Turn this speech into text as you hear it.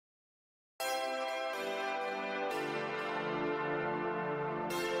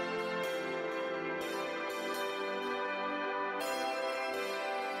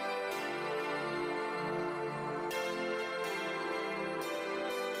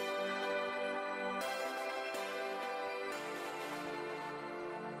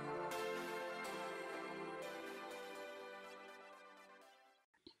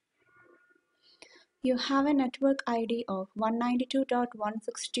You have a network ID of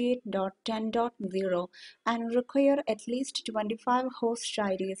 192.168.10.0 and require at least 25 host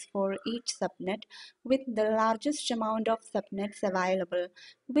IDs for each subnet with the largest amount of subnets available.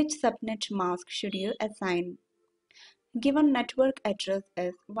 Which subnet mask should you assign? Given network address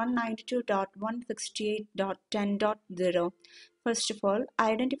is 192.168.10.0. First of all,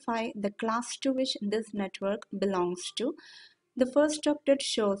 identify the class to which this network belongs to. The first octet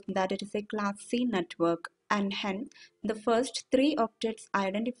shows that it is a Class C network, and hence the first three octets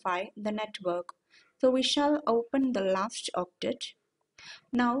identify the network. So we shall open the last octet.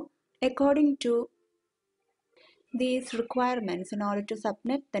 Now, according to these requirements, in order to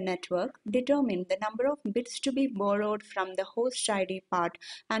subnet the network, determine the number of bits to be borrowed from the host ID part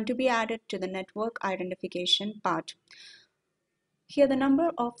and to be added to the network identification part. Here the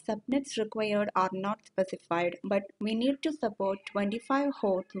number of subnets required are not specified, but we need to support 25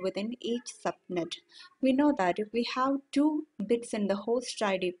 hosts within each subnet. We know that if we have 2 bits in the host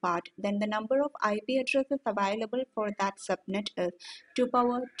ID part, then the number of IP addresses available for that subnet is 2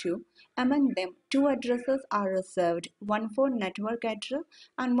 power 2. Among them, 2 addresses are reserved, one for network address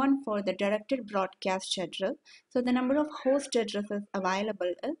and one for the directed broadcast address. So the number of host addresses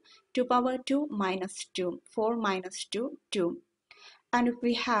available is 2 power 2 minus 2, 4 minus 2, 2. And if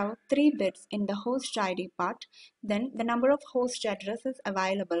we have 3 bits in the host ID part, then the number of host addresses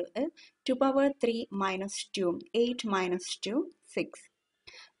available is 2 power 3 minus 2, 8 minus 2, 6.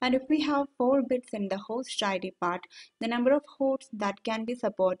 And if we have 4 bits in the host ID part, the number of hosts that can be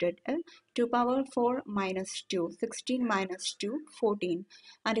supported is 2 power 4 minus 2, 16 minus 2, 14.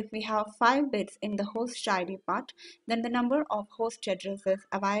 And if we have 5 bits in the host ID part, then the number of host addresses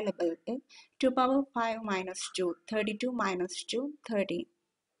available is 2 power 5 minus 2, 32 minus 2, 30.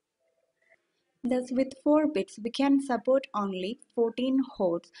 Thus, with 4 bits, we can support only 14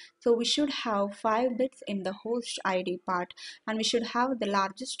 hosts. So we should have 5 bits in the host ID part, and we should have the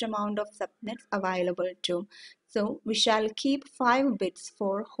largest amount of subnets available too. So we shall keep 5 bits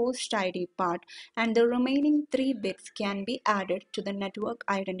for host ID part, and the remaining 3 bits can be added to the network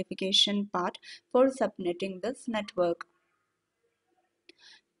identification part for subnetting this network.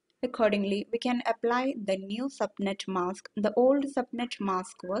 Accordingly, we can apply the new subnet mask. The old subnet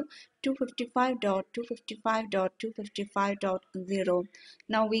mask was 255.255.255.0.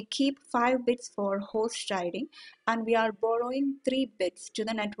 Now we keep 5 bits for host ID and we are borrowing 3 bits to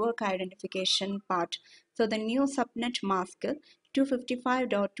the network identification part. So the new subnet mask is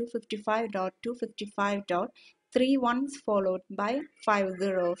 255.255.255.3 ones followed by 5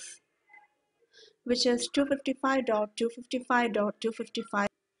 zeros, which is 255.255.255.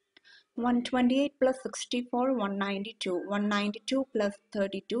 128 plus 64, 192, 192 plus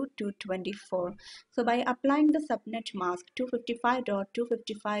 32, 224. So by applying the subnet mask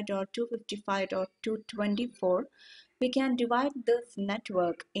 255.255.255.224, we can divide this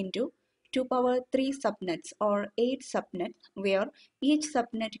network into 2 power 3 subnets or 8 subnets, where each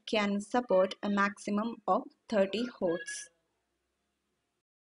subnet can support a maximum of 30 hosts.